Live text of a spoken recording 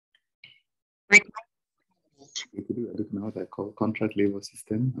We are looking at what I call contract labor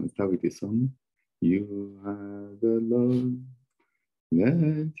system. And start with the song. You are the Lord,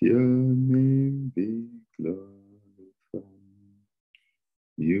 let your name be glorified.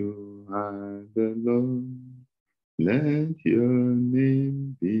 You are the Lord, let your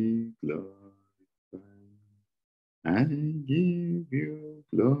name be glorified. I give you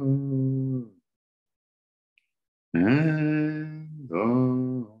glory and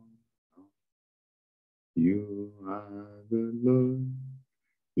honor. You are the Lord,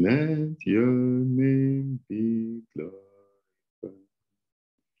 let your name be glorified.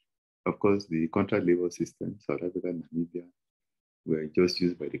 Of course, the contract labor system, South Africa and Namibia, were just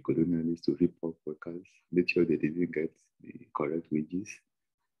used by the colonialists to rip off workers, make sure they didn't get the correct wages.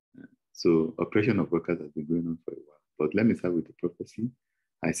 So oppression of workers has been going on for a while. But let me start with the prophecy.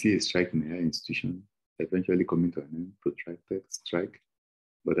 I see a strike in the higher institution, eventually coming to an end, protracted strike.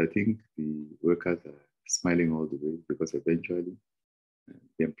 But I think the workers are smiling all the way because eventually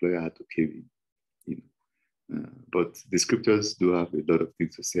the employer had to cave in. But the scriptures do have a lot of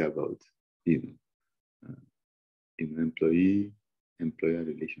things to say about employee-employer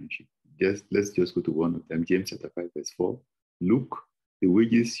relationship. Let's just go to one of them. James chapter 5, verse 4. Look, the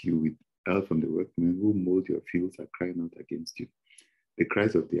wages you withheld from the workmen who mowed your fields are crying out against you. The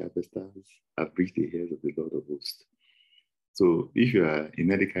cries of the harvesters have reached the ears of the Lord of hosts. So if you are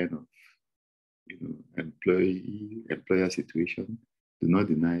in any kind of employer situation, do not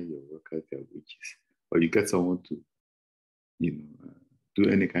deny your workers their wages. Or you get someone to do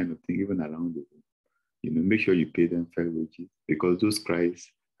any kind of thing, even around the room. Make sure you pay them fair wages, because those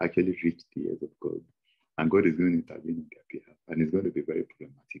cries actually reach the ears of God. And God is going to intervene on their behalf, and it's going to be very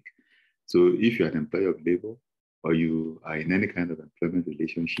problematic. So if you're an employer of labor, or you are in any kind of employment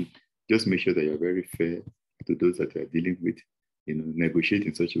relationship, just make sure that you're very fair to those that you're dealing with. Negotiate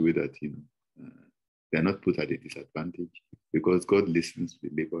in such a way that they're not put at a disadvantage, because God listens to the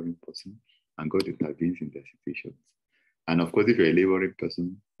laboring person and God intervenes in their situations. And of course, if you're a laboring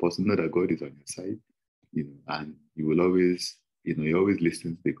person, know that God is on your side, and you will always, he always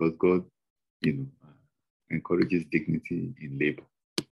listens, because God, encourages dignity in labor.